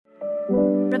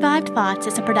Revived Thoughts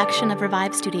is a production of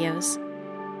Revive Studios.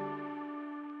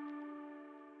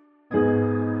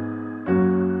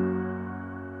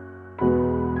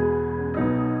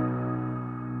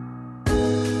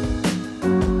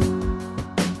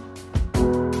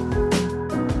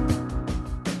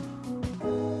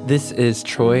 This is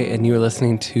Troy, and you are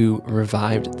listening to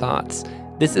Revived Thoughts.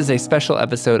 This is a special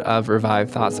episode of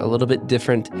Revived Thoughts, a little bit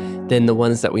different than the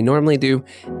ones that we normally do.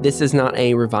 This is not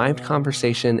a revived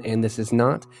conversation, and this is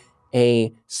not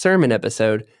a sermon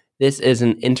episode. This is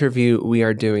an interview we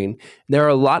are doing. There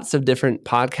are lots of different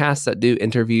podcasts that do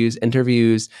interviews.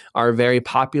 Interviews are very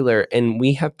popular, and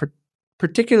we have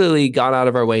particularly gone out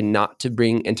of our way not to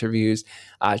bring interviews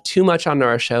too much onto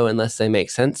our show unless they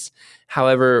make sense.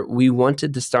 However, we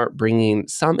wanted to start bringing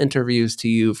some interviews to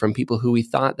you from people who we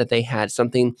thought that they had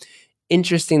something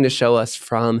interesting to show us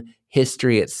from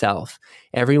history itself.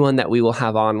 Everyone that we will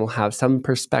have on will have some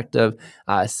perspective,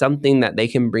 something that they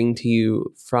can bring to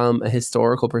you from a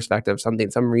historical perspective,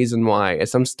 some reason why,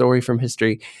 some story from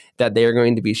history that they are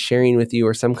going to be sharing with you,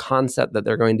 or some concept that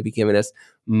they're going to be giving us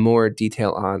more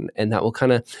detail on. And that will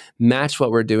kind of match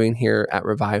what we're doing here at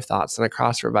Revive Thoughts and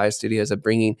across Revive Studios of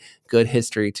bringing good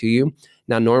history to you.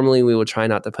 Now, normally we will try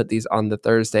not to put these on the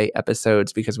Thursday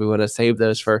episodes because we want to save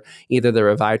those for either the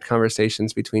revived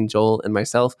conversations between Joel and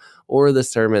myself or the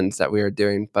sermons that we are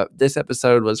doing. But this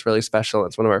episode was really special.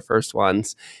 It's one of our first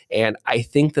ones. And I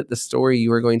think that the story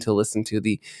you are going to listen to,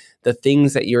 the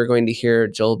things that you're going to hear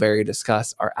Joel Berry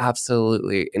discuss are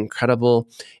absolutely incredible.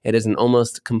 It is an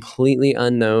almost completely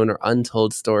unknown or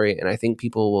untold story, and I think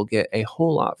people will get a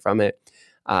whole lot from it.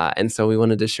 And so we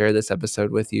wanted to share this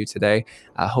episode with you today.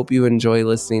 I hope you enjoy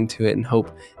listening to it and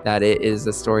hope that it is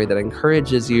a story that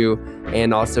encourages you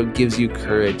and also gives you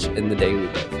courage in the day we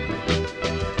live.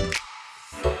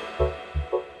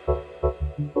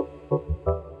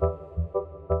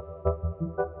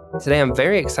 Today, I'm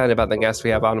very excited about the guest we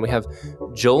have on. We have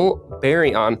Joel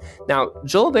Berry on. Now,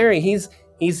 Joel Berry, he's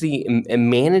the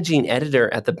managing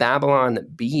editor at the Babylon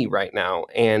Bee right now.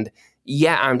 And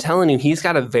yeah, I'm telling you, he's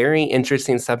got a very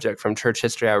interesting subject from church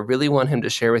history. I really want him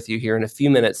to share with you here in a few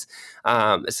minutes.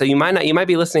 So you might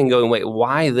be listening and going, wait,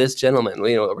 why this gentleman?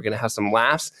 We're going to have some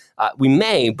laughs. We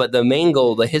may, but the main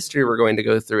goal, the history we're going to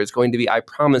go through is going to be, I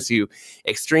promise you,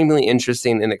 extremely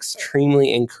interesting and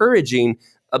extremely encouraging,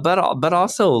 but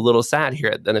also a little sad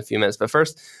here in a few minutes. But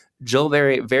first, Joel,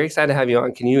 very, very excited to have you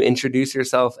on. Can you introduce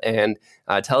yourself and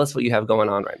tell us what you have going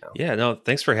on right now? Yeah, no,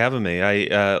 thanks for having me.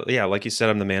 Like you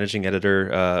said, I'm the managing editor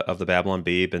of the Babylon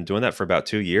Bee. Been doing that for about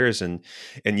 2 years, and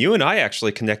you and I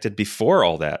actually connected before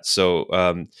all that.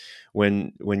 So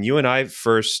when you and I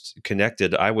first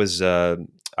connected, I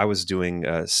was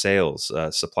doing sales,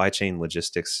 supply chain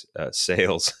logistics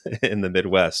sales in the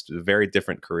Midwest, a very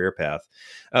different career path.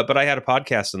 But I had a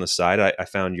podcast on the side. I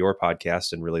found your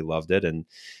podcast and really loved it. And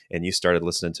you started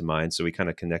listening to mine. So we kind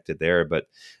of connected there. But,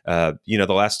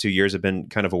 the last 2 years have been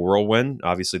kind of a whirlwind.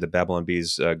 Obviously, the Babylon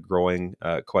Bee's growing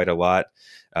quite a lot.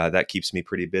 That keeps me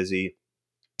pretty busy.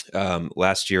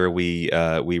 Last year, we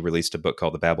released a book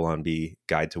called The Babylon Bee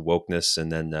Guide to Wokeness.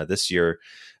 And then this year,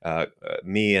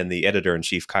 me and the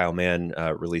editor-in-chief, Kyle Mann,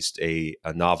 released a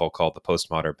novel called The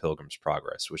Postmodern Pilgrim's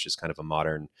Progress, which is kind of a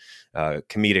modern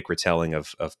comedic retelling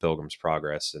of Pilgrim's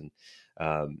Progress.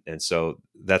 And so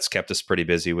that's kept us pretty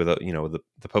busy with,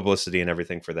 the publicity and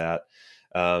everything for that.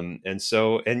 And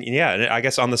I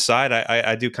guess on the side,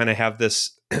 I do kind of have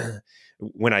this...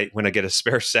 When I get a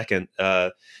spare second,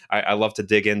 I love to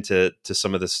dig into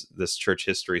some of this church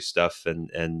history stuff,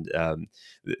 and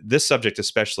this subject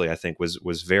especially, I think,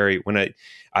 was very, when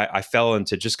I fell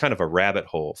into just kind of a rabbit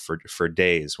hole for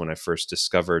days when I first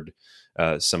discovered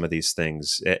some of these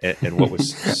things, and what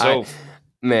was so.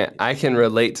 Man, I can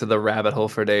relate to the rabbit hole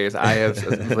for days. I have,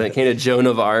 when it came to Joan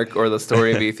of Arc or the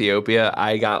story of Ethiopia,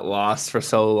 I got lost for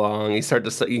so long.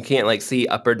 You can't see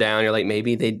up or down. You're like,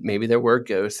 maybe there were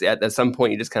ghosts. At some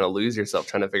point, you just kind of lose yourself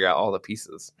trying to figure out all the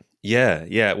pieces.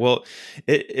 Yeah. Well,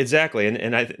 exactly.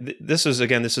 And this is a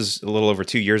little over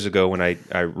 2 years ago when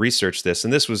I researched this,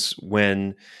 and this was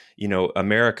when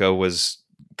America was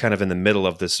kind of in the middle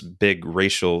of this big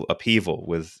racial upheaval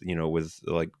with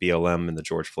like BLM and the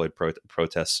George Floyd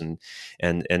protests,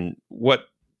 and what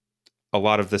a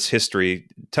lot of this history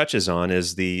touches on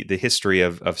is the history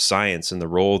of science and the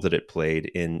role that it played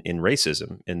in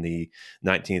racism in the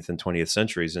 19th and 20th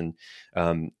centuries, and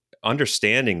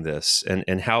understanding this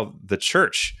and how the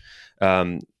church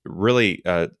really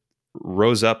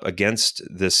rose up against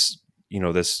this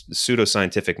this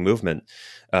pseudoscientific movement.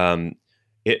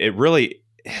 It really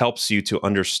helps you to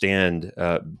understand,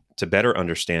 to better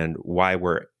understand why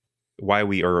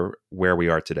we are where we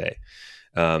are today.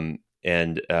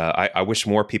 I wish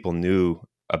more people knew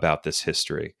about this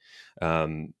history,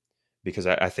 because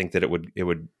I think that it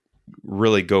would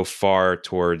really go far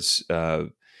towards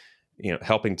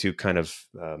helping to kind of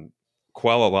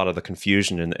quell a lot of the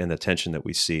confusion and the tension that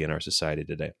we see in our society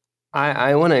today.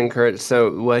 I want to encourage.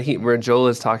 So where Joel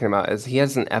is talking about is he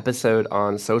has an episode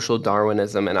on social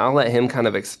Darwinism, and I'll let him kind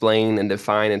of explain and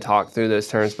define and talk through those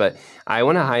terms. But I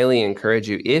want to highly encourage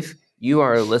you, if you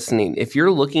are listening, if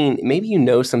you're looking, maybe you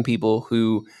know some people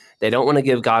who they don't want to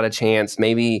give God a chance.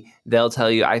 Maybe they'll tell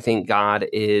you, I think God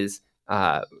is.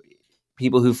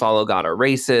 People who follow God are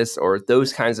racist, or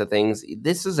those kinds of things.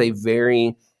 This is a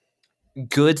very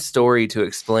good story to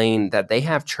explain that they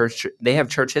have church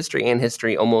history and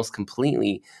history almost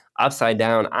completely upside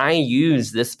down. I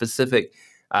use this specific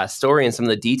story and some of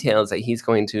the details that he's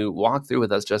going to walk through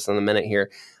with us just in a minute here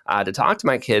to talk to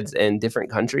my kids in different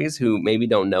countries who maybe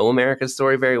don't know America's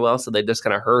story very well, so they just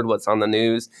kind of heard what's on the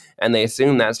news and they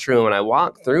assume that's true. And when I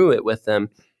walk through it with them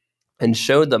and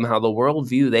showed them how the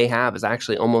worldview they have is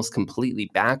actually almost completely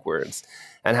backwards,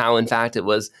 and how, in fact, it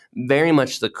was very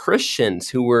much the Christians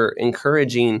who were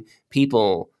encouraging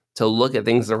people to look at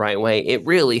things the right way. It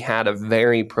really had a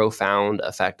very profound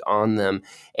effect on them.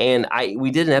 And we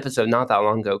did an episode not that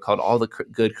long ago called All the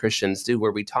Good Christians Do,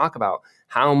 where we talk about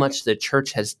how much the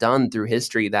church has done through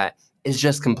history that is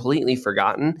just completely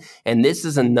forgotten. And this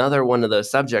is another one of those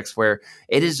subjects where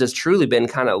it has just truly been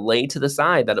kind of laid to the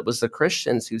side that it was the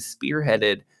Christians who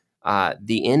spearheaded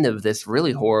the end of this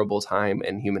really horrible time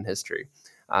in human history.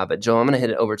 But Joel, I'm going to hit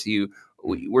it over to you.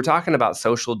 We're talking about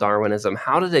social Darwinism.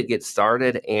 How did it get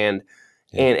started? And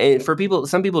for people,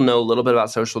 some people know a little bit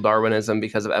about social Darwinism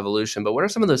because of evolution, but what are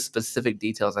some of those specific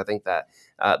details I think that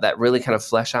that really kind of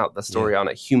flesh out the story on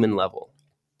a human level?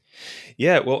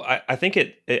 Yeah, well, I think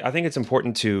it's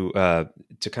important to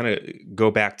kind of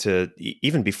go back to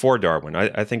even before Darwin.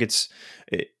 I think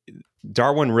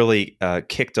Darwin really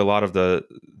kicked a lot of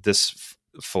this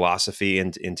philosophy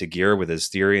into gear with his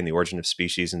theory and the origin of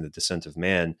species and the descent of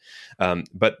man.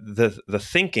 But the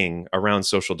thinking around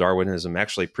social Darwinism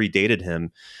actually predated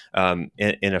him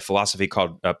in a philosophy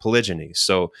called polygyny.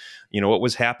 So, what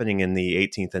was happening in the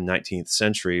 18th and 19th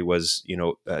century was,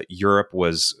 Europe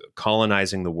was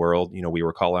colonizing the world. We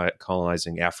were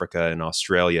colonizing Africa and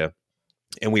Australia.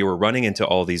 And we were running into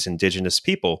all these indigenous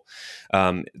people,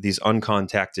 these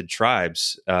uncontacted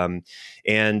tribes.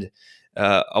 And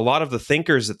a lot of the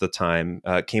thinkers at the time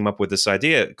came up with this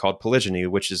idea called polygyny,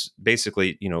 which is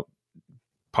basically,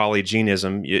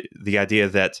 polygenism, the idea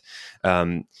that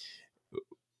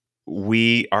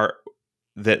we are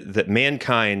that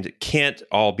mankind can't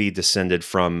all be descended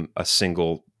from a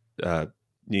single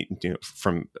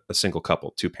from a single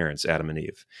couple, two parents, Adam and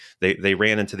Eve. They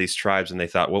ran into these tribes and they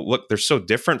thought, well, look, they're so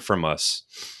different from us.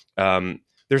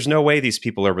 There's no way these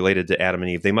people are related to Adam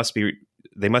and Eve.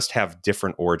 They must have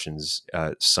different origins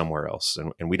somewhere else,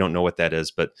 and we don't know what that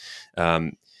is. But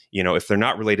if they're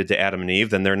not related to Adam and Eve,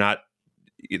 then they're not.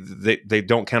 They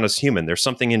don't count as human. There's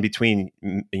something in between,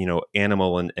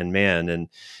 animal and man,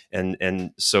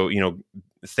 and so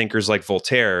thinkers like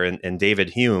Voltaire and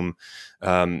David Hume,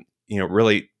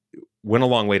 really went a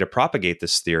long way to propagate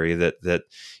this theory that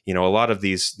a lot of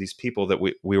these people that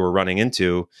we were running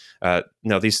into,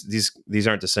 no, these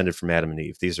aren't descended from Adam and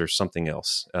Eve. These are something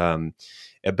else.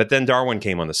 But then Darwin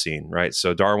came on the scene, right?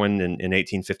 So Darwin in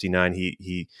 1859,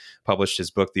 he published his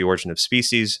book, The Origin of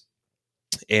Species.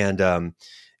 And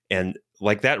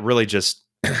like that really just,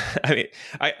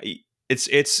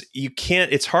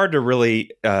 it's hard to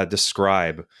really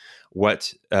describe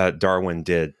what Darwin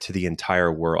did to the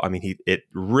entire world. It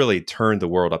really turned the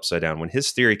world upside down. When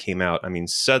his theory came out,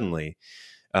 suddenly,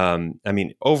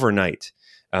 overnight,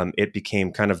 it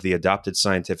became kind of the adopted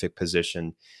scientific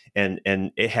position, and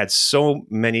it had so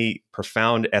many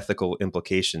profound ethical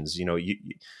implications.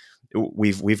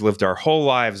 We've lived our whole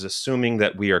lives assuming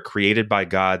that we are created by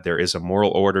God. There is a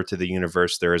moral order to the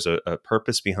universe. There is a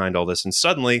purpose behind all this. And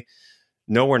suddenly,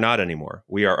 no, we're not anymore.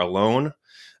 We are alone.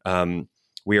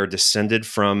 We are descended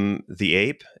from the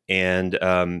ape, and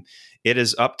it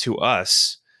is up to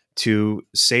us to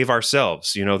save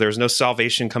ourselves. There's no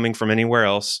salvation coming from anywhere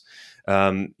else.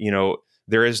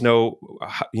 There is no,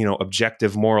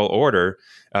 objective moral order.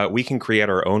 We can create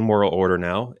our own moral order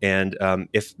now. And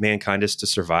if mankind is to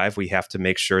survive, we have to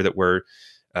make sure that we're,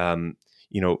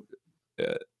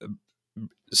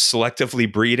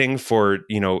 selectively breeding for,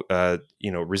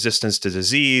 resistance to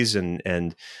disease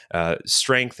and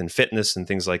strength and fitness and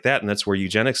things like that. And that's where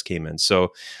eugenics came in.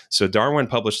 So Darwin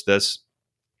published this.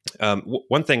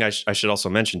 One thing I should also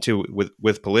mention too,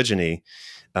 with polygyny,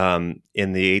 in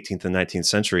the 18th and 19th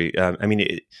century,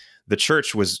 the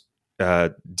church was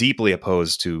deeply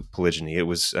opposed to polygyny. It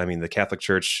was, I mean, the Catholic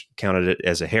Church counted it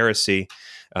as a heresy.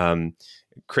 Um,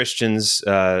 Christians,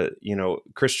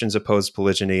 Christians opposed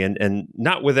polygyny, and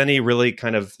not with any really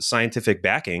kind of scientific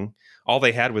backing. All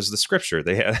they had was the scripture.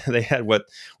 They had what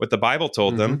the Bible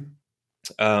told them.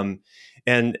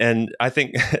 And I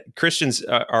think Christians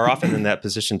are often in that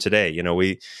position today. You know,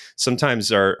 we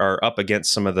sometimes are up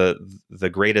against some of the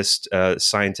greatest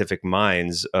scientific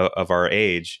minds of our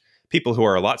age, people who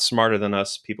are a lot smarter than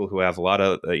us, people who have a lot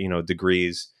of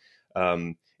degrees.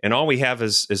 And all we have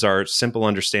is our simple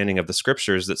understanding of the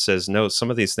scriptures that says, no, some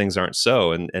of these things aren't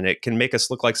so. And it can make us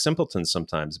look like simpletons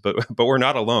sometimes, but we're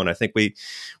not alone. I think we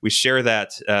share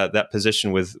that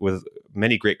position with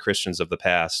many great Christians of the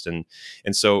past. And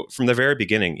so from the very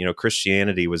beginning,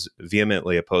 Christianity was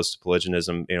vehemently opposed to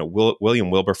polygynism.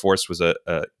 William Wilberforce was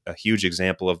a huge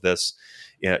example of this.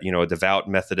 A devout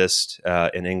Methodist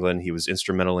in England. He was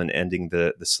instrumental in ending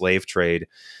the slave trade.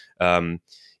 And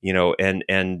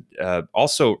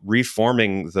also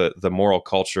reforming the moral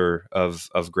culture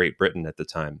of Great Britain at the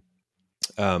time.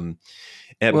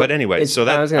 But anyway, so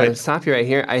that I was going to stop you right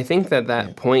here. I think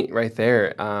that point right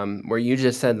there, where you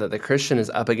just said that the Christian is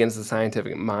up against the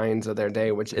scientific minds of their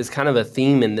day, which is kind of a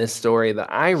theme in this story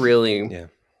that I really, it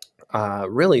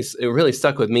really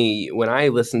stuck with me when I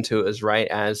listened to it. As right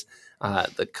as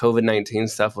the COVID-19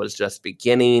 stuff was just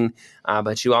beginning,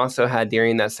 but you also had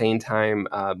during that same time,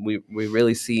 we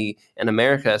really see in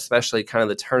America, especially kind of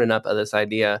the turning up of this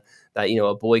idea that,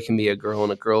 a boy can be a girl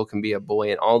and a girl can be a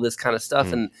boy and all this kind of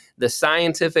stuff. And the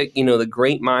scientific, the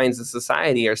great minds of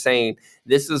society are saying,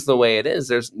 this is the way it is.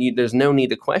 There's no need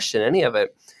to question any of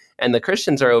it. And the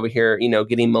Christians are over here,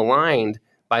 getting maligned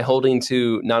by holding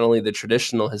to not only the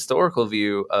traditional historical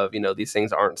view of, these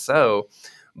things aren't so,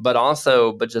 but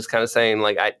just kind of saying,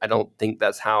 like, I don't think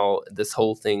that's how this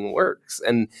whole thing works.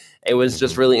 And it was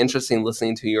just really interesting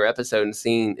listening to your episode and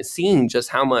seeing just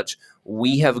how much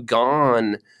we have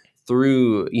gone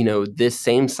through, this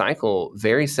same cycle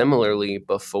very similarly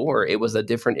before. It was a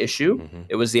different issue.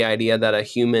 It was the idea that a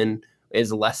human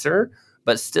is lesser,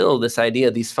 but still this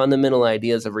idea, these fundamental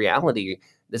ideas of reality.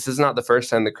 This is not the first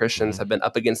time the Christians have been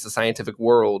up against the scientific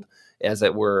world, as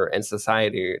it were, and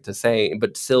society to say,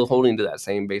 but still holding to that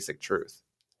same basic truth.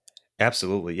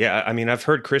 Absolutely. Yeah. I mean, I've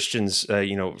heard Christians,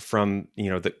 from,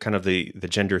 the kind of the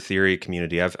gender theory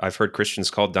community, I've heard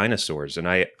Christians called dinosaurs. And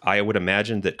I would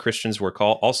imagine that Christians were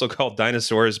also called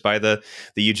dinosaurs by the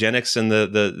eugenics and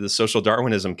the social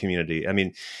Darwinism community. I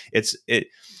mean,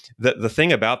 the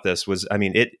thing about this was, I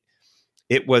mean,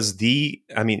 it was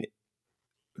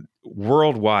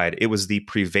worldwide, it was the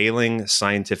prevailing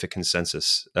scientific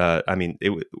consensus.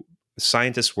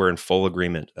 Scientists were in full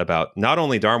agreement about not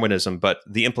only Darwinism, but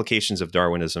the implications of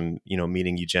Darwinism,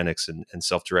 meaning eugenics and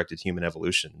self-directed human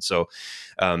evolution. So,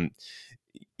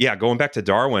 going back to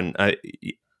Darwin,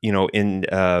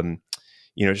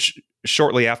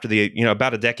 shortly after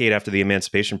about a decade after the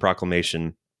Emancipation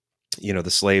Proclamation,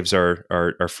 the slaves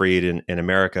are freed in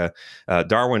America.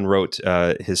 Darwin wrote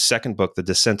his second book, The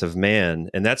Descent of Man,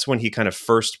 and that's when he kind of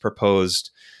first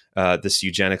proposed this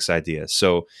eugenics idea.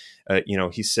 So,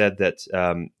 he said that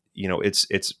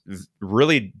it's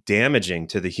really damaging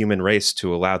to the human race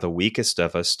to allow the weakest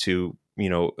of us to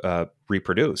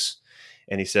reproduce.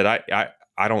 And he said,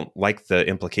 I don't like the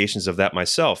implications of that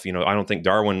myself. I don't think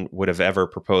Darwin would have ever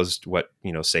proposed what,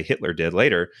 say Hitler did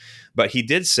later. But he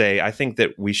did say, I think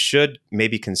that we should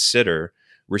maybe consider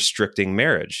restricting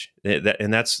marriage.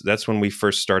 And that's when we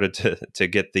first started to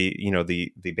get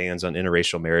the bans on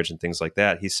interracial marriage and things like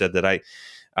that. He said that I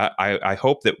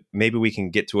hope that maybe we can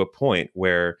get to a point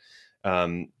where,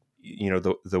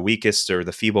 the weakest or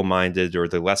the feeble-minded or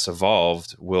the less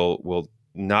evolved will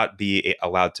not be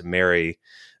allowed to marry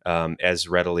as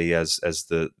readily as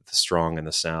the strong and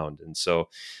the sound. And so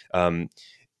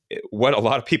what a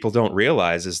lot of people don't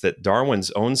realize is that Darwin's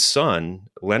own son,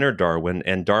 Leonard Darwin,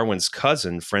 and Darwin's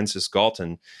cousin, Francis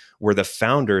Galton, were the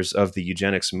founders of the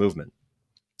eugenics movement.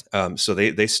 So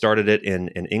they started it in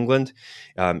England.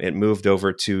 It moved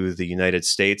over to the United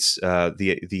States.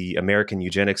 The American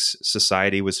Eugenics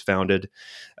Society was founded.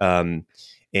 We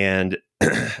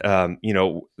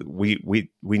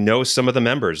know some of the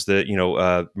members.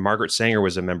 Margaret Sanger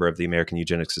was a member of the American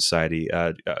Eugenics Society.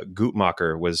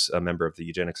 Guttmacher was a member of the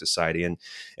Eugenics Society, and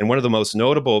one of the most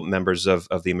notable members of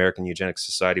the American Eugenics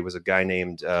Society was a guy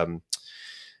named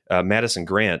Madison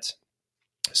Grant.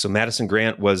 So Madison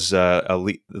Grant was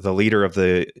the leader of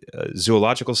the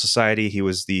Zoological Society. He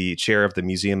was the chair of the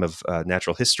Museum of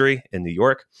Natural History in New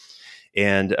York.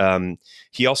 And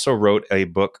he also wrote a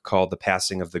book called The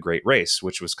Passing of the Great Race,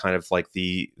 which was kind of like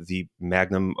the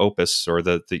magnum opus, or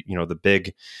the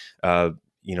big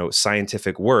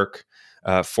scientific work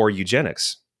for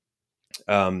eugenics.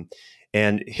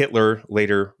 And Hitler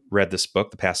later read this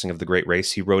book, The Passing of the Great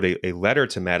Race. He wrote a letter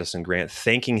to Madison Grant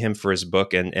thanking him for his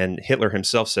book, and Hitler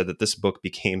himself said that this book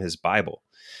became his Bible.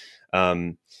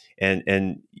 And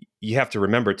you have to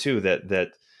remember too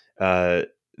that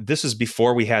this is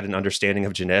before we had an understanding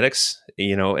of genetics,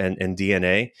 and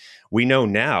DNA. We know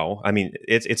now. I mean,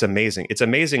 it's amazing. It's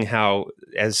amazing how,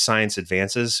 as science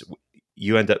advances,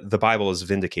 you end up, the Bible is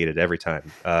vindicated every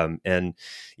time. And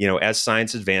as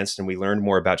science advanced and we learned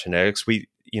more about genetics,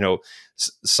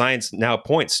 science now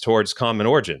points towards common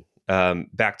origin,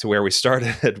 back to where we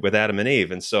started with Adam and Eve.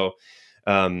 And so,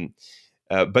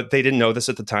 but they didn't know this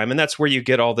at the time, and that's where you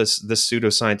get all this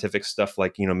pseudoscientific stuff,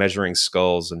 like measuring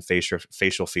skulls and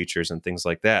facial features and things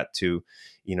like that to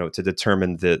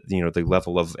determine the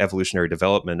level of evolutionary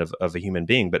development of a human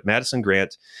being. But Madison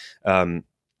Grant,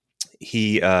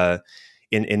 he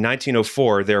in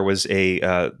 1904 there was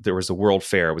a World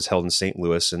Fair. It was held in St.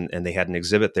 Louis, and they had an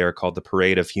exhibit there called the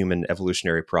Parade of Human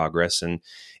Evolutionary Progress, and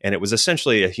it was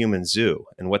essentially a human zoo.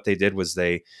 And what they did was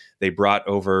they brought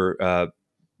over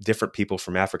different people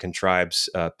from African tribes,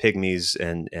 pygmies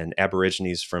and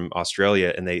aborigines from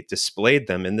Australia, and they displayed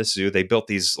them in the zoo. They built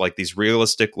these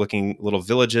realistic looking little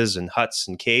villages and huts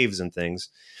and caves and things,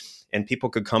 and people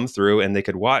could come through and they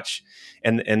could watch.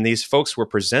 And these folks were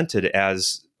presented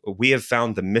as, we have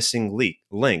found the missing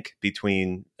link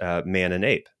between man and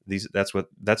ape. That's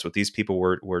what these people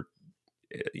were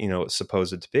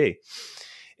supposed to be.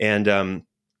 And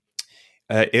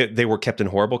they were kept in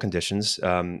horrible conditions.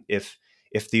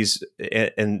 If these,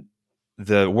 and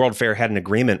the World Fair had an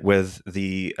agreement with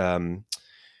the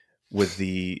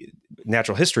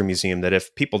Natural History Museum that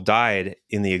if people died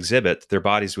in the exhibit, their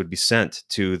bodies would be sent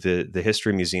to the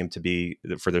History Museum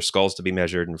for their skulls to be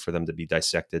measured and for them to be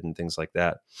dissected and things like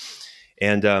that.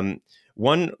 And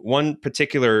one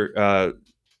particular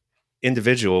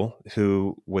individual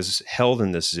who was held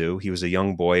in this zoo, he was a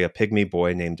young boy, a pygmy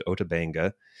boy named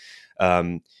Otabanga.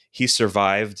 He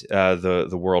survived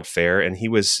the World Fair, and he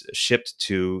was shipped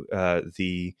to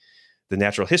the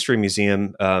Natural History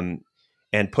Museum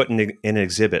and put in an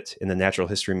exhibit in the Natural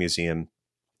History Museum.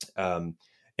 And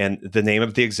the name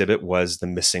of the exhibit was The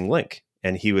Missing Link.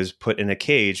 And he was put in a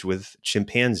cage with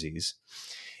chimpanzees.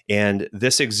 And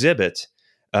this exhibit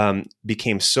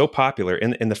became so popular.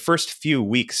 In the first few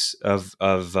weeks of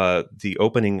the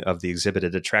opening of the exhibit,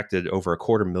 it attracted over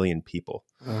 250,000 people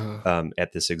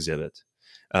at this exhibit.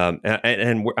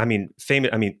 I mean,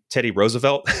 Teddy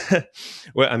Roosevelt.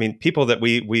 Well, I mean, people that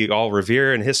we all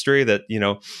revere in history. That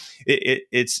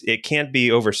it can't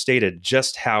be overstated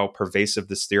just how pervasive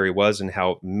this theory was, and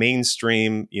how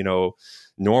mainstream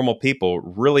normal people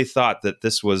really thought that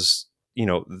this was.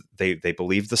 They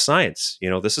believed the science.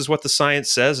 This is what the science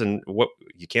says, and what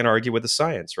you can't argue with the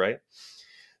science, right?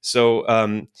 So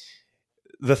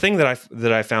the thing that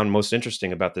I found most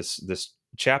interesting about this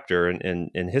chapter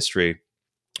in history.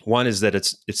 One is that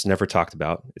it's never talked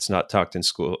about. It's not taught in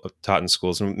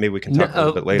schools, and maybe we can talk a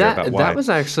little bit later about why. That was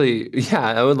actually,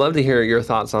 I would love to hear your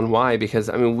thoughts on why, because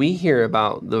I mean, we hear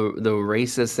about the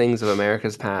racist things of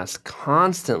America's past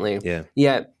constantly. Yeah.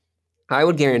 Yet, I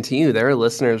would guarantee you there are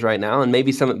listeners right now, and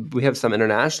maybe we have some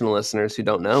international listeners who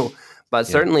don't know, but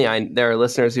certainly there are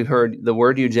listeners who heard the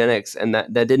word eugenics and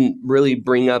that didn't really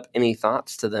bring up any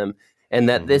thoughts to them. And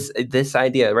that this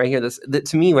idea right here,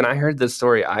 to me, when I heard this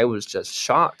story, I was just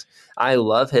shocked. I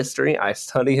love history. I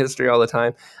study history all the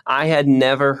time. I had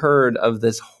never heard of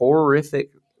this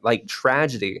horrific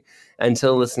tragedy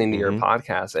until listening to your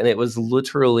podcast. And it was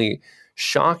literally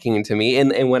shocking to me.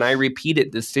 And when I repeat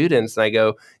it to students, and I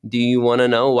go, do you want to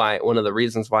know why? One of the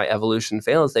reasons why evolution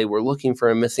fails, they were looking for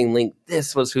a missing link.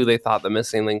 This was who they thought the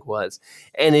missing link was.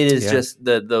 And it is just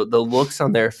the looks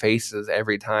on their faces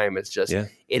every time. It's just,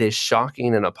 it is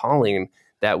shocking and appalling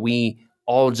that we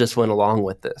all just went along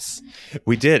with this.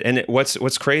 We did. And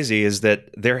what's crazy is that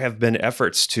there have been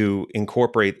efforts to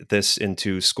incorporate this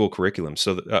into school curriculum.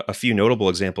 So a few notable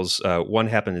examples. One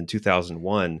happened in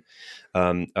 2001.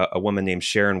 A woman named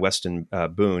Sharon Weston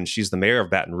Boone. She's the mayor of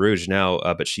Baton Rouge now,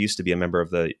 but she used to be a member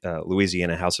of the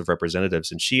Louisiana House of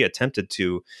Representatives, and she attempted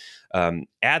to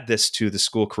add this to the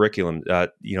school curriculum.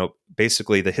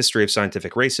 Basically the history of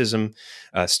scientific racism,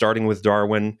 starting with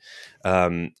Darwin,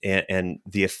 and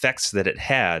the effects that it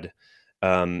had,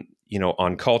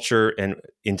 on culture and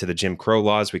into the Jim Crow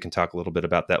laws. We can talk a little bit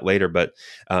about that later, but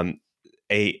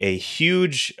a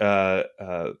huge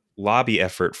lobby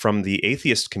effort from the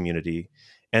atheist community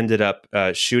ended up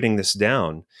shooting this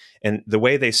down. And the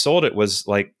way they sold it was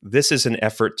like, this is an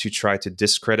effort to try to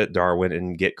discredit Darwin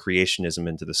and get creationism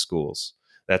into the schools.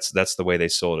 That's the way they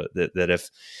sold it. That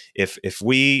if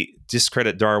we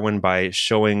discredit Darwin by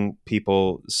showing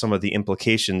people some of the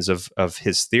implications of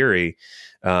his theory,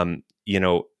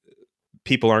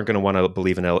 people aren't going to want to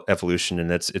believe in evolution,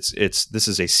 and this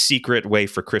is a secret way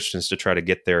for Christians to try to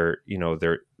get their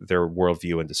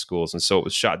worldview into schools. And so it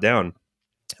was shot down.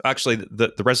 Actually,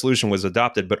 the resolution was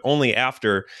adopted, but only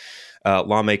after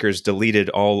lawmakers deleted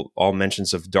all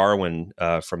mentions of Darwin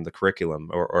from the curriculum,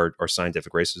 or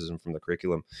scientific racism from the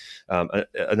curriculum.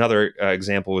 Another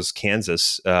example was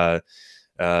Kansas. I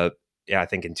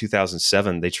think in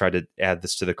 2007 they tried to add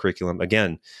this to the curriculum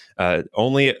again.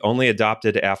 Only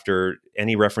adopted after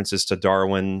any references to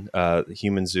Darwin,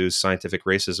 human zoos, scientific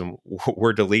racism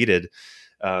were deleted.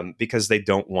 Because they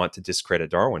don't want to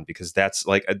discredit Darwin, because that's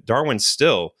like Darwin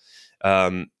still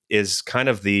is kind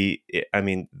of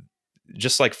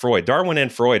just like Freud. Darwin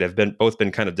and Freud have both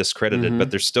been kind of discredited, but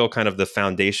they're still kind of the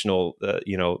foundational,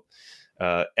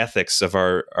 ethics of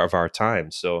our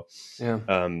time. So,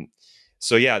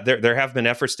 there have been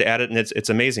efforts to add it, and it's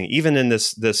amazing. Even in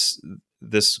this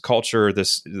culture,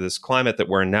 this climate that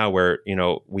we're in now, where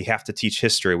we have to teach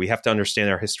history, we have to understand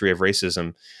our history of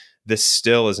racism. This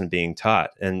still isn't being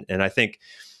taught, and I think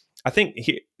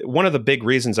one of the big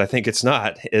reasons I think it's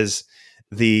not is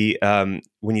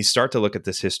when you start to look at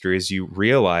this history, is you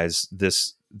realize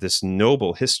this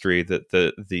noble history that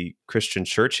the Christian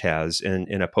Church has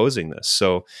in opposing this.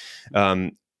 So,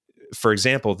 for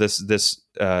example, this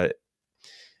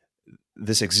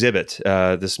exhibit,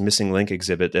 this missing link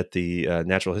exhibit at the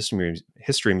Natural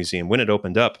History Museum, when it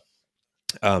opened up,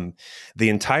 the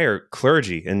entire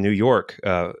clergy in New York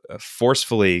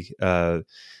forcefully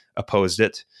opposed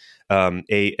it.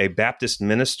 A Baptist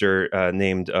minister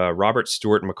named Robert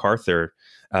Stewart MacArthur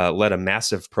led a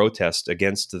massive protest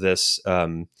against this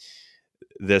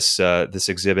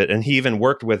exhibit, and he even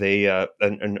worked with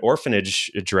an orphanage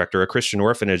director, a Christian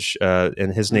orphanage,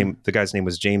 and the guy's name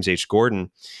was James H.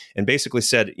 Gordon, and basically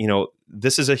said,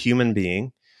 this is a human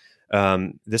being.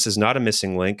 This is not a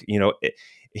missing link.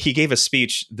 He gave a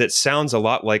speech that sounds a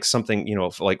lot like something,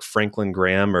 like Franklin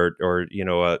Graham or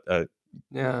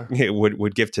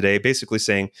would give today, basically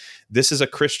saying, this is a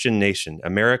Christian nation.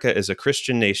 America is a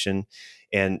Christian nation,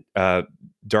 and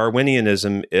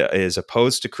Darwinianism is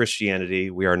opposed to Christianity.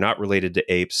 We are not related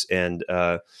to apes, and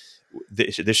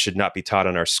this should not be taught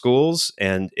in our schools,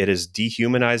 and it is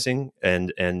dehumanizing,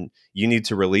 and you need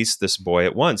to release this boy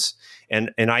at once.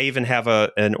 And I even have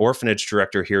an orphanage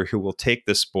director here who will take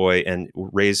this boy and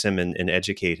raise him and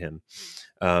educate him.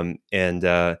 And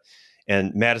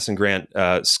Madison Grant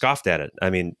scoffed at it. I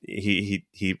mean, he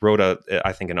wrote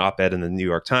I think an op-ed in the New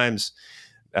York Times,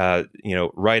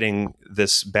 writing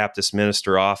this Baptist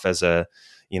minister off as a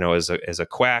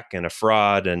quack and a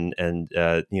fraud, and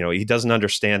he doesn't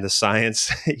understand the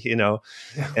science,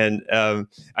 and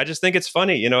I just think it's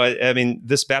funny, I mean,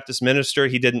 this Baptist minister,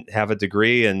 he didn't have a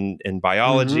degree in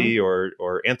biology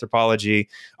or anthropology.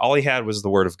 All he had was the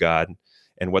Word of God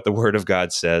and what the Word of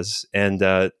God says, and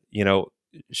 100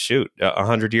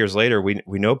 years later, we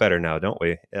know better now, don't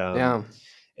we?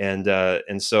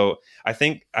 And so I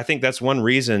think that's one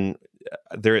reason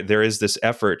there is this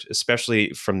effort,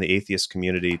 especially from the atheist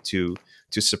community, to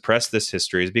suppress this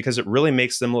history, is because it really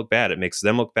makes them look bad. It makes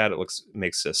them look bad. It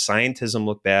makes scientism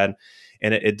look bad,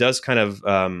 and it does kind of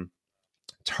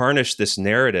tarnish this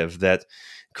narrative that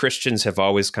Christians have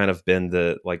always kind of been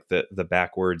the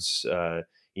backwards,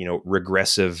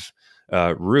 regressive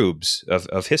rubes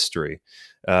of history.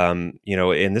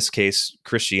 In this case,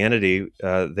 Christianity,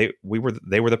 they were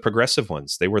the progressive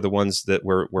ones. They were the ones that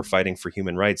were fighting for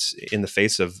human rights in the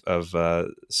face of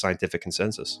scientific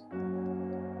consensus.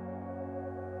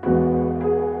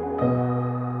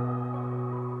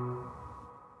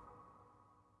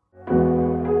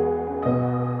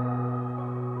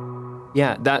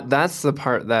 Yeah, that's the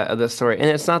part of the story. And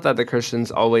it's not that the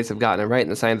Christians always have gotten it right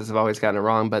and the scientists have always gotten it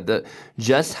wrong, but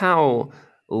just how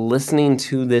listening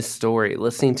to this story,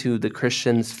 listening to the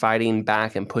Christians fighting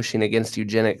back and pushing against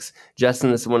eugenics, just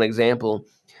in this one example,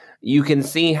 you can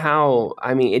see how,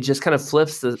 I mean, it just kind of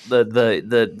flips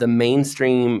the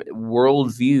mainstream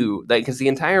worldview, because the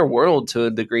entire world, to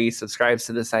a degree, subscribes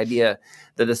to this idea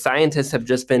that the scientists have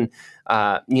just been,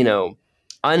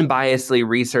 unbiasedly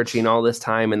researching all this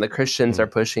time, and the Christians are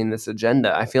pushing this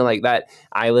agenda. I feel like that.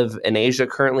 I live in Asia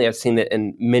currently. I've seen it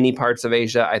in many parts of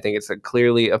Asia. I think it's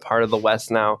clearly a part of the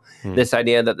West now. This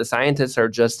idea that the scientists are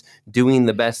just doing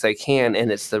the best they can,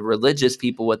 and it's the religious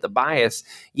people with the bias.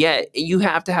 Yet you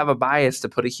have to have a bias to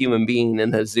put a human being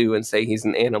in a zoo and say he's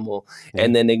an animal,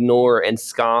 and then ignore and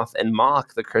scoff and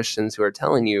mock the Christians who are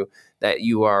telling you that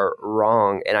you are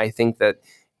wrong. And I think that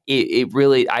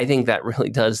I think that really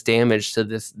does damage to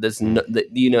this,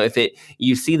 if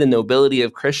you see the nobility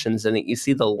of Christians and you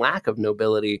see the lack of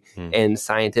nobility in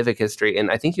scientific history.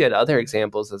 And I think you had other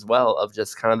examples as well of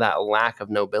just kind of that lack of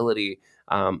nobility,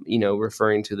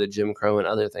 referring to the Jim Crow and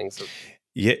other things.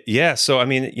 Yeah. So, I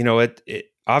mean,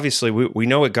 obviously we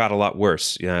know it got a lot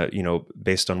worse,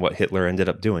 based on what Hitler ended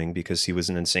up doing, because he was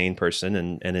an insane person,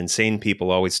 and insane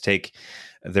people always take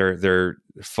their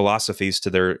philosophies to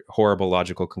their horrible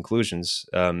logical conclusions.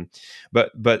 But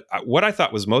what I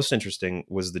thought was most interesting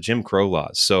was the Jim Crow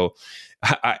laws. So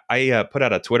I put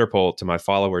out a Twitter poll to my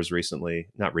followers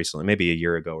not recently, maybe a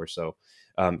year ago or so,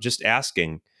 just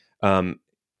asking,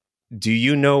 do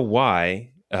you know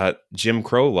why Jim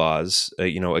Crow laws,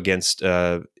 against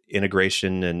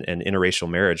integration and interracial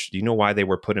marriage, do you know why they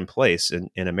were put in place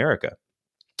in America?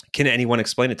 Can anyone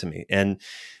explain it to me? And,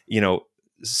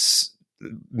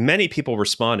 many people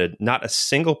responded. Not a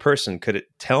single person could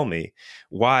tell me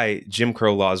why Jim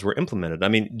Crow laws were implemented. I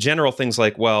mean, general things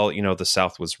like, well, the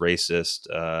South was racist,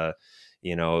 the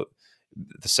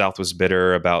South was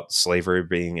bitter about slavery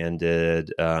being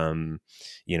ended. Even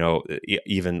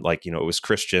like, it was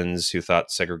Christians who thought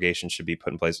segregation should be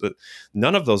put in place. But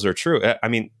none of those are true. I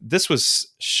mean, this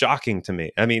was shocking to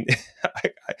me. I mean,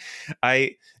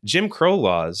 Jim Crow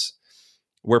laws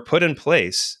were put in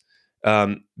place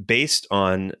based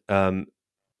on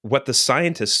what the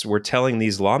scientists were telling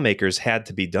these lawmakers had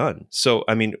to be done. So,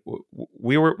 I mean,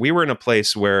 we were in a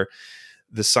place where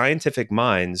the scientific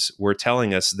minds were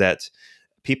telling us that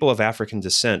people of African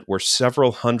descent were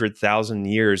several 100,000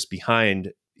 years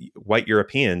behind white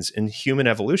Europeans in human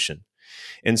evolution.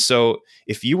 And so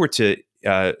if you were to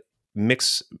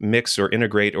mix or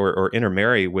integrate or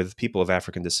intermarry with people of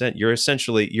African descent, you're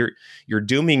essentially you're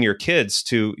dooming your kids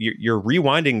to you're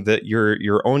rewinding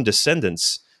your own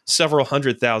descendants several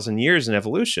 100,000 years in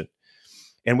evolution.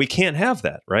 And we can't have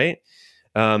that, right?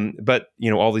 But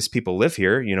all these people live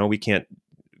here. We can't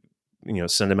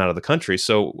send them out of the country.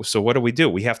 So what do?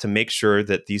 We have to make sure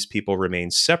that these people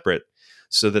remain separate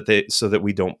so that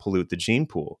we don't pollute the gene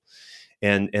pool.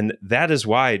 And that is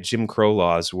why Jim Crow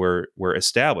laws were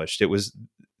established.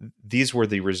 These were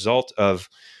the result of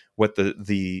what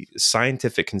the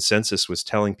scientific consensus was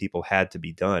telling people had to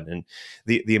be done. And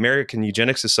the American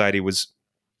Eugenics Society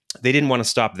they didn't want to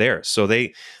stop there. So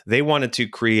they wanted to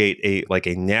create a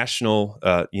national,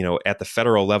 at the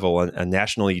federal level, a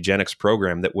national eugenics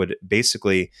program that would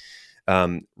basically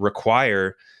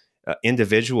require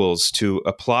individuals to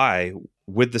apply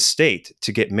with the state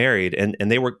to get married.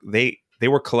 And they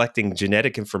were collecting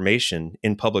genetic information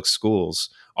in public schools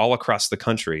all across the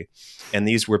country. And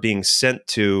these were being sent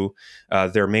to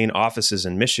their main offices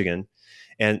in Michigan.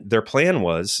 And their plan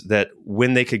was that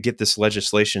when they could get this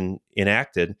legislation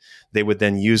enacted, they would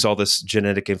then use all this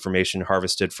genetic information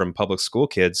harvested from public school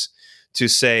kids to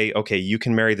say, okay, you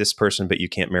can marry this person, but you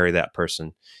can't marry that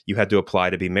person. You had to apply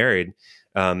to be married.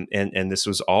 And this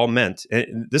was all meant.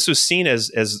 And this was seen as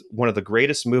one of the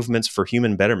greatest movements for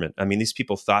human betterment. I mean, these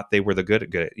people thought they were the good.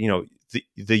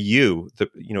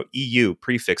 The EU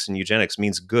prefix in eugenics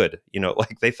means good.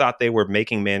 Like they thought they were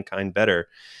making mankind better.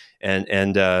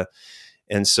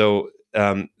 And so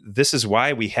this is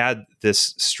why we had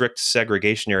this strict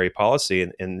segregationary policy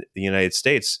in the United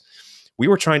States. We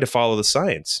were trying to follow the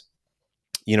science.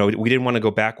 We didn't want to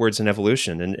go backwards in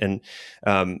evolution. And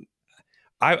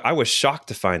I was shocked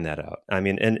to find that out. I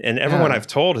mean, and everyone I've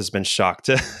told has been shocked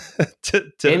to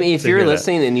I mean, if you're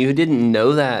listening and you didn't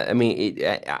know that, I mean,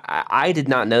 I did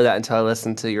not know that until I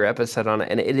listened to your episode on it.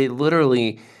 And it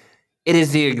literally... it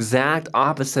is the exact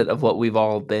opposite of what we've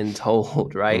all been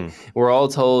told, right? We're all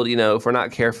told, if we're not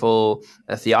careful,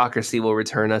 a theocracy will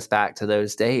return us back to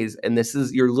those days. And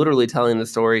you're literally telling the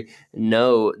story.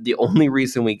 No, the only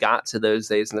reason we got to those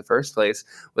days in the first place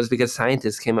was because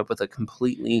scientists came up with a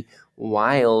completely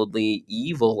wildly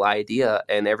evil idea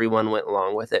and everyone went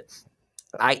along with it.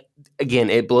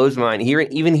 It blows my mind.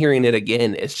 Hearing it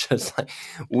again, it's just like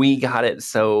we got it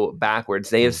so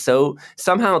backwards.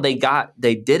 Somehow they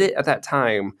did it at that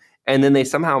time, And then they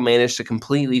somehow managed to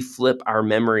completely flip our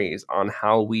memories on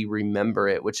how we remember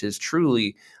it, which is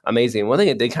truly amazing. One thing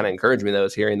that did kind of encourage me, though,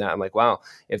 is hearing that. I'm like, wow,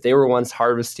 if they were once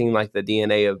harvesting like the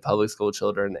DNA of public school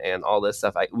children and all this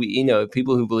stuff,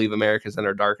 people who believe America's in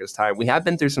our darkest time, we have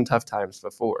been through some tough times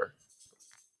before.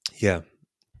 Yeah,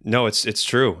 no, it's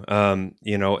true.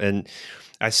 And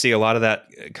I see a lot of that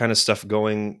kind of stuff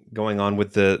going on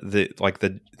with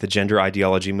the gender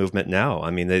ideology movement now.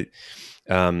 I mean, it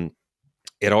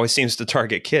always seems to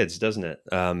target kids, doesn't it?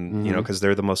 Because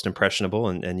they're the most impressionable,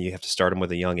 and you have to start them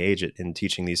with a young age in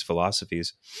teaching these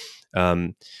philosophies.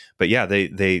 But yeah,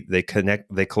 they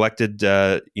collected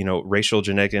racial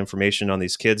genetic information on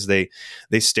these kids. They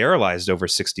sterilized over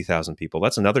 60,000 people.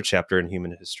 That's another chapter in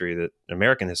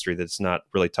American history that's not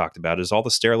really talked about, is all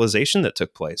the sterilization that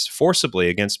took place forcibly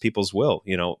against people's will.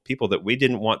 People that we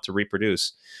didn't want to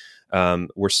reproduce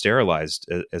were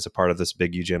sterilized as a part of this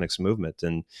big eugenics movement.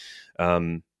 And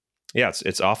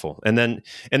it's awful. And then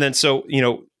so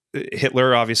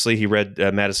Hitler, obviously, he read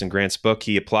Madison Grant's book.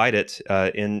 He applied it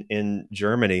in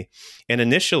Germany, and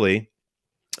initially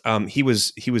he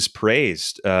was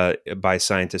praised by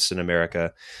scientists in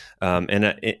America.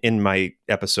 And in my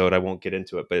episode, I won't get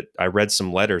into it, but I read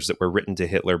some letters that were written to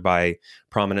Hitler by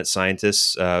prominent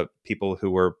scientists, people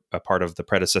who were a part of the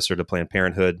predecessor to Planned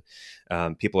Parenthood,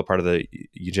 people a part of the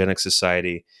Eugenics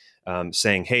Society,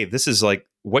 saying, "Hey, this is like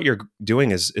what you're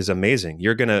doing is amazing.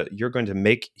 You're going to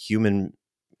make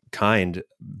humankind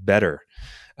better.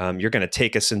 You're going to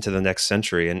take us into the next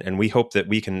century, and we hope that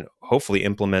we can hopefully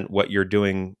implement what you're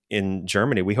doing in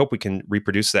Germany. We hope we can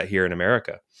reproduce that here in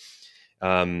America."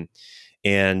 I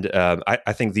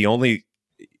think the only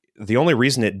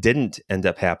reason it didn't end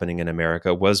up happening in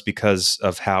America was because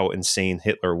of how insane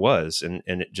Hitler was, and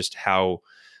just how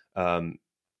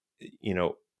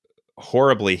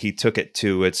horribly he took it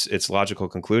to its logical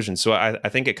conclusion. So I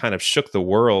think it kind of shook the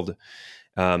world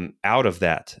out of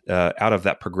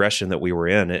that progression that we were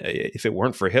in. If it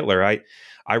weren't for Hitler,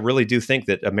 I really do think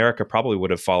that America probably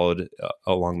would have followed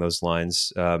along those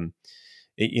lines.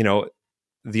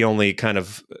 The only kind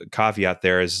of caveat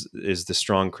there is the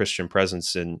strong Christian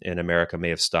presence in America may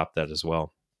have stopped that as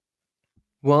well.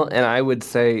 Well, and I would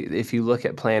say if you look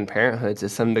at Planned Parenthood to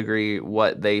some degree,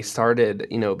 what they started,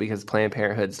 because Planned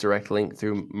Parenthood's direct link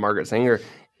through Margaret Sanger,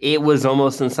 it was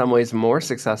almost in some ways more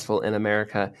successful in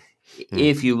America.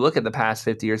 If you look at the past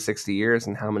 50 or 60 years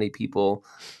and how many people,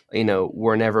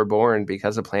 were never born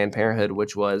because of Planned Parenthood,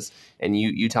 which was, and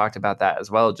you talked about that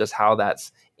as well, just how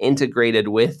that's integrated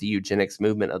with the eugenics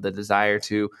movement of the desire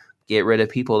to get rid of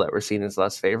people that were seen as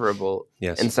less favorable.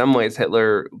 Yes. In some ways,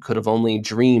 Hitler could have only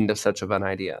dreamed of such of an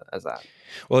idea as that.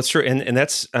 Well, it's true. And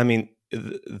that's, I mean,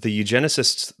 the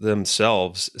eugenicists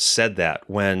themselves said that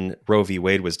when Roe v.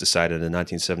 Wade was decided in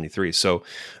 1973. So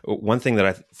one thing that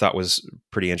I thought was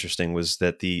pretty interesting was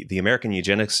that the American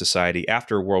Eugenics Society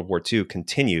after World War II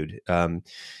continued.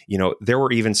 There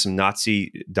were even some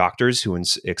Nazi doctors who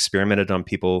experimented on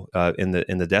people in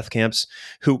the death camps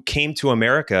who came to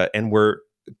America and were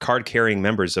card-carrying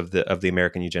members of the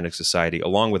American Eugenics Society,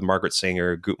 along with Margaret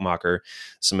Sanger, Guttmacher,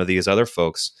 some of these other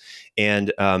folks,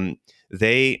 and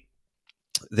they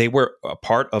were a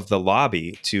part of the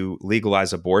lobby to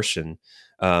legalize abortion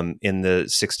in the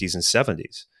 60s and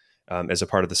 70s as a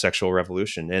part of the sexual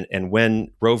revolution. And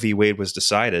when Roe v. Wade was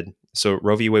decided, some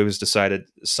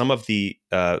of the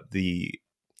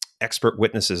expert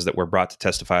witnesses that were brought to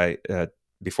testify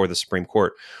before the Supreme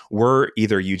Court were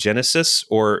either eugenicists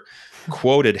or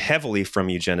quoted heavily from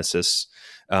eugenicists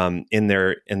in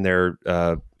their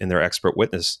expert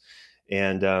witness.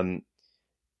 And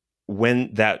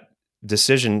when that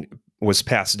decision was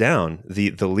passed down,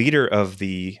 the leader of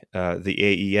the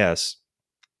AES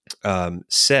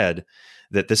said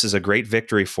that this is a great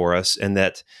victory for us, and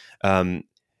that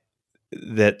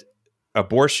that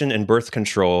abortion and birth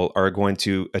control are going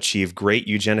to achieve great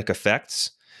eugenic effects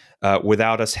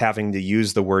without us having to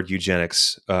use the word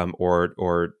eugenics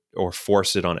or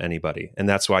force it on anybody. And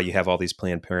that's why you have all these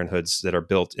Planned Parenthoods that are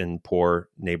built in poor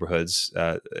neighborhoods,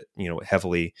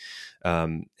 heavily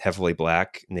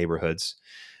Black neighborhoods.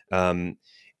 At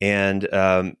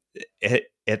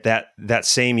that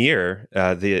same year,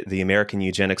 the American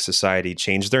Eugenics Society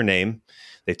changed their name.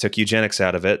 They took eugenics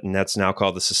out of it, and that's now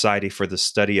called the Society for the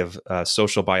Study of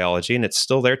Social Biology, and it's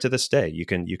still there to this day. You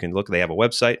can look; they have a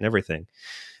website and everything.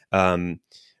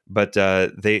 But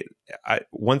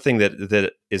one thing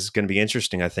that is going to be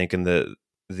interesting, I think, in the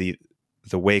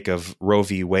wake of Roe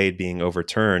v. Wade being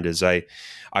overturned, is I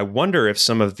wonder if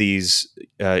some of these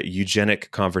eugenic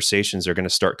conversations are going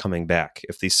to start coming back.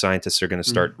 If these scientists are going to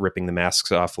start ripping the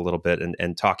masks off a little bit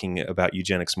and talking about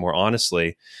eugenics more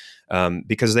honestly,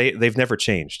 because they've never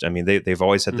changed. I mean, they've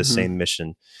always had the same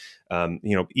mission.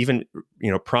 Even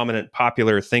prominent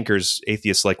popular thinkers,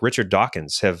 atheists like Richard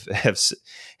Dawkins have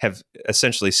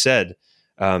essentially said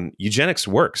eugenics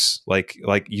works. Like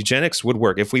eugenics would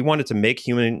work if we wanted to make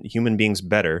human beings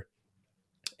better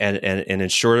and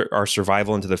ensure our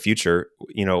survival into the future.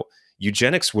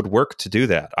 Eugenics would work to do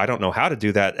that. I don't know how to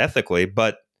do that ethically,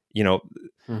 but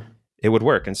it would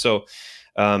work. And so.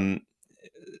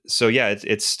 Yeah,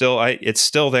 it's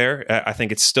still there. I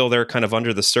think it's still there, kind of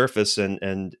under the surface,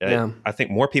 and I think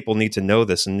more people need to know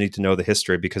this and need to know the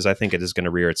history, because I think it is going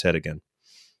to rear its head again.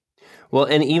 Well,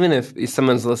 and even if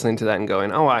someone's listening to that and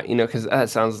going, "Oh, because that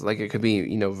sounds like it could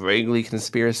be, vaguely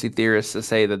conspiracy theorists to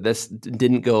say that this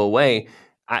didn't go away."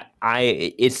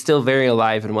 It's still very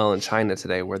alive and well in China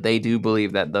today, where they do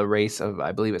believe that the race of,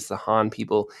 I believe it's the Han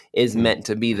people, is meant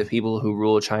to be the people who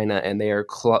rule China, and they are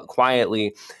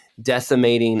quietly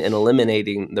decimating and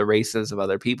eliminating the races of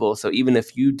other people. So even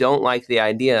if you don't like the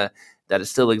idea that it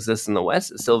still exists in the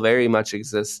West, it still very much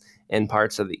exists in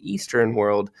parts of the Eastern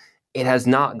world. It has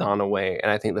not gone away.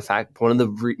 And I think the fact, one of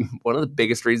the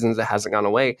biggest reasons it hasn't gone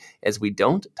away is we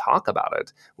don't talk about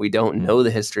it. We don't know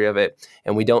the history of it,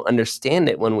 and we don't understand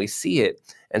it when we see it.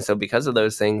 And so because of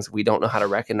those things, we don't know how to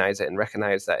recognize it and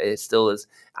recognize that it still is,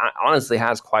 honestly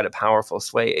has quite a powerful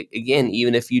sway. Again,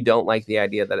 even if you don't like the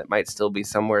idea that it might still be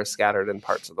somewhere scattered in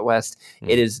parts of the West,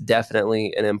 it is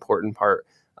definitely an important part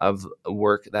of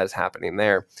work that's happening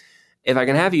there. If I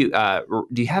can have you,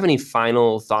 do you have any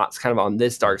final thoughts kind of on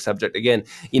this dark subject? Again,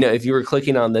 if you were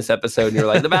clicking on this episode and you're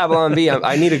like, the Babylon Bee,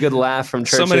 I need a good laugh from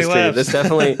church history. Laughs. This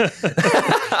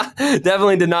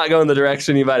definitely did not go in the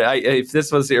direction you might. If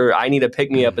this was your, I need a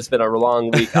pick-me-up, it's been a long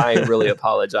week, I really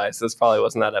apologize. This probably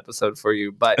wasn't that episode for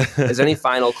you. But is there any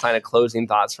final kind of closing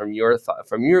thoughts from your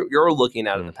looking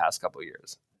at it the past couple of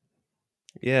years?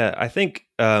 Yeah, I think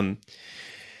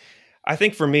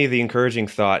for me, the encouraging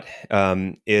thought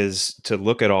is to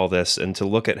look at all this and to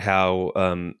look at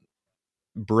how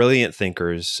brilliant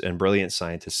thinkers and brilliant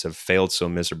scientists have failed so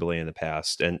miserably in the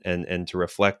past, and to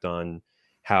reflect on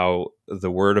how the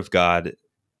Word of God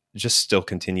just still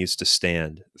continues to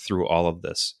stand through all of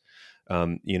this.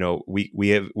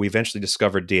 We eventually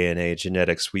discovered DNA,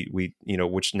 genetics,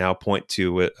 which now point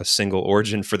to a single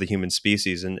origin for the human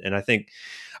species, and I think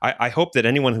I hope that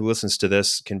anyone who listens to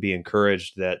this can be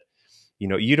encouraged that.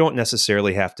 You don't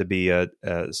necessarily have to be a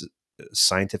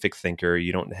scientific thinker.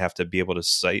 You don't have to be able to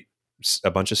cite a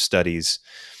bunch of studies.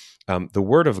 The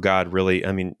Word of God really,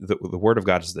 the Word of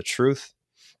God is the truth.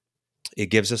 It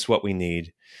gives us what we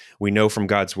need. We know from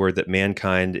God's Word that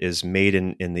mankind is made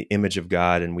in the image of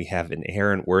God, and we have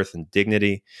inherent worth and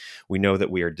dignity. We know that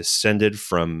we are descended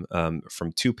from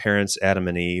two parents, Adam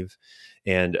and Eve.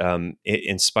 And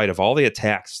in spite of all the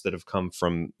attacks that have come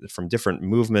from different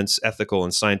movements, ethical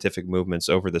and scientific movements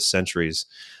over the centuries,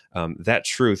 that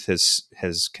truth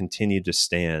has continued to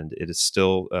stand. It is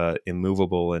still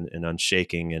immovable and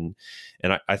unshaking.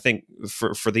 And I think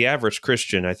for the average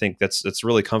Christian, I think that's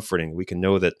really comforting. We can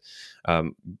know that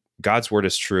God's word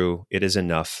is true. It is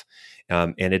enough.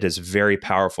 And it is very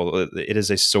powerful. It is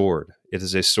a sword. It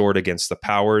is a sword against the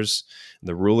powers,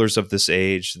 the rulers of this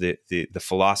age, the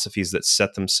philosophies that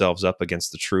set themselves up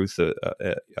against the truth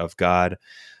of God.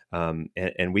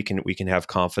 And we can have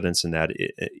confidence in that,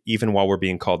 even while we're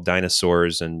being called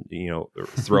dinosaurs and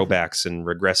throwbacks and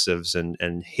regressives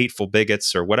and hateful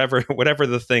bigots or whatever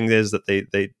the thing is that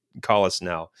they call us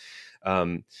now.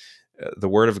 The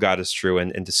word of God is true,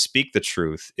 and to speak the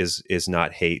truth is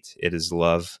not hate; it is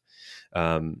love.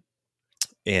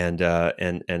 And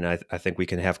I think we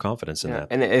can have confidence in that.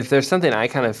 And if there's something I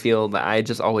kind of feel that I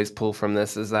just always pull from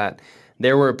this is that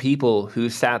there were people who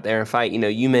sat there and fight.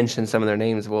 You mentioned some of their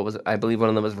names. What was it? I believe one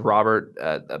of them was Robert,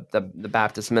 the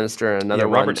Baptist minister. Another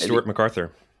one, Robert Stewart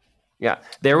MacArthur. Yeah,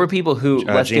 there were people who,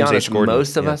 let's James be honest, H. Gordon.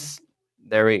 most of us.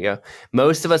 There we go.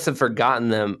 Most of us have forgotten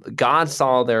them. God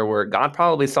saw their work. God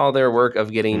probably saw their work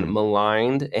of getting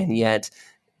maligned, and yet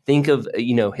think of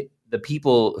the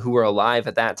people who were alive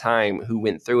at that time who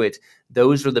went through it.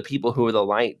 Those were the people who were the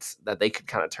lights that they could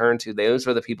kind of turn to. Those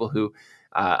were the people who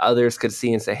others could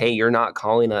see and say, hey, you're not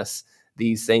calling us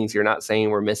these things. You're not saying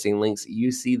we're missing links.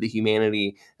 You see the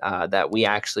humanity that we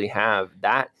actually have.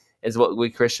 That is what we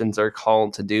Christians are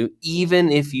called to do.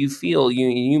 Even if you feel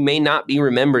you may not be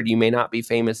remembered, you may not be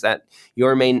famous, that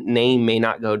your name may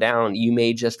not go down. You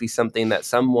may just be something that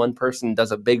one person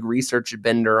does a big research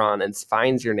bender on and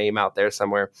finds your name out there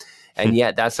somewhere. And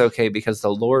yet that's okay, because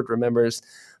the Lord remembers,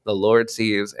 the Lord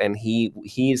sees, and he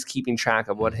is keeping track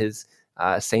of what his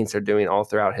saints are doing all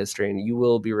throughout history. And you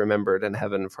will be remembered in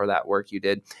heaven for that work you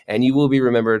did. And you will be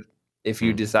remembered if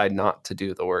you decide not to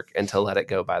do the work and to let it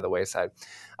go by the wayside.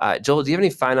 Joel, do you have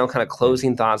any final kind of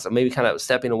closing thoughts, maybe kind of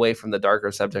stepping away from the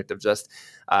darker subject of just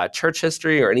church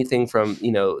history or anything from,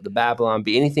 the Babylon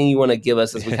Bee, anything you want to give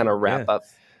us as we kind of wrap up?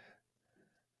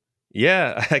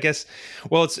 Yeah, I guess.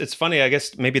 Well, it's funny. I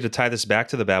guess maybe to tie this back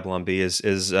to the Babylon Bee is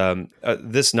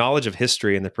this knowledge of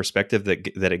history and the perspective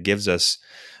that it gives us.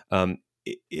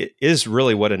 It is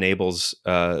really what enables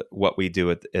what we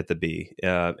do at the Bee.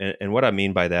 And what I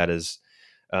mean by that is,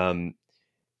 when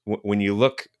you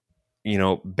look,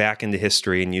 back into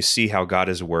history and you see how God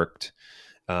has worked,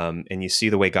 and you see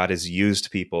the way God has used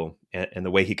people and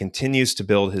the way He continues to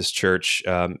build His church,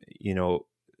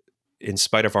 in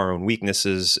spite of our own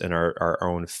weaknesses and our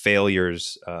own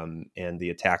failures, and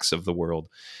the attacks of the world,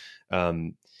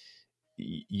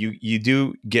 you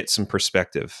do get some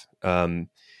perspective.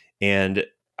 And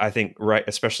I think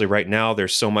especially right now,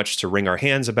 there's so much to wring our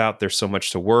hands about. There's so much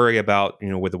to worry about,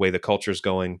 with the way the culture is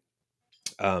going.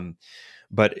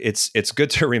 But it's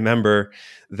good to remember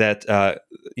that,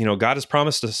 God has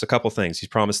promised us a couple things. He's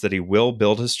promised that He will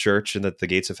build His church and that the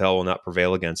gates of hell will not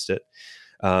prevail against it.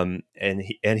 And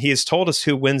he has told us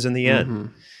who wins in the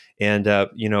end. And,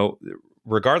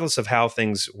 regardless of how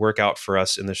things work out for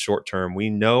us in the short term,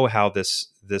 we know how this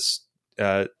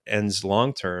ends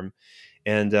long term.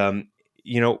 And,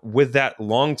 with that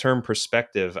long-term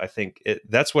perspective, I think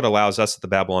that's what allows us at the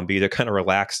Babylon Bee to kind of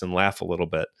relax and laugh a little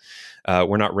bit.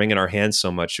 We're not wringing our hands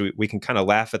so much. We can kind of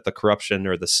laugh at the corruption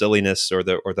or the silliness or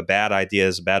the bad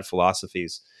ideas, bad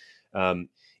philosophies.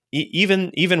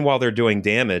 Even while they're doing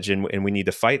damage and we need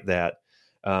to fight that,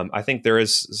 I think there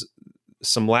is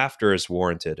some laughter is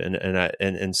warranted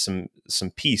and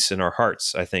some peace in our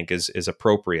hearts, I think is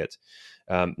appropriate,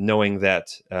 knowing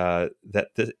that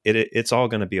it's all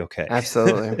going to be okay.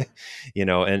 Absolutely.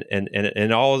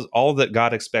 And all that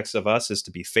God expects of us is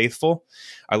to be faithful.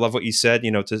 I love what you said,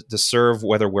 to serve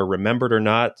whether we're remembered or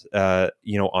not,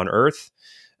 on earth.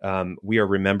 We are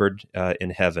remembered in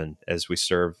heaven as we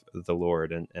serve the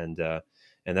Lord, and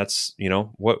that's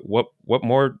what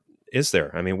more is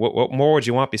there? I mean, what more would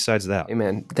you want besides that?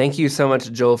 Amen. Thank you so much,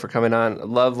 Joel, for coming on.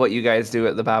 Love what you guys do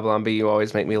at the Babylon Bee. You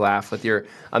always make me laugh with your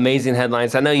amazing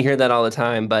headlines. I know you hear that all the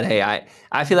time, but hey,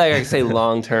 I feel like I can say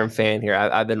long-term fan here.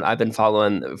 I've been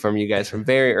following from you guys from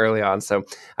very early on, so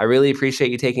I really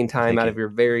appreciate you taking time out of your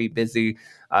very busy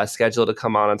schedule to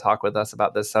come on and talk with us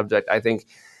about this subject. I think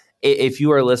if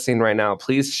you are listening right now,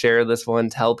 please share this one.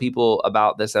 Tell people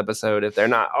about this episode. If they're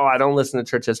not, I don't listen to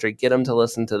church history, get them to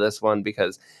listen to this one,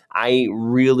 because I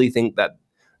really think that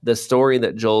the story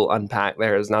that Joel unpacked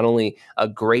there is not only a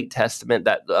great testament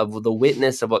of the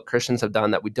witness of what Christians have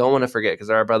done that we don't want to forget, because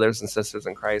they're our brothers and sisters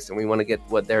in Christ and we want to get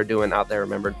what they're doing out there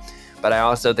remembered. But I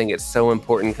also think it's so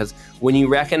important because when you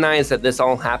recognize that this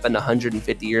all happened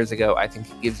 150 years ago, I think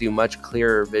it gives you much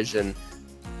clearer vision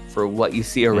for what you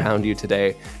see around you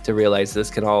today to realize this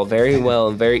can all very well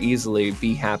and very easily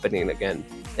be happening again.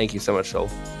 Thank you so much, Joel.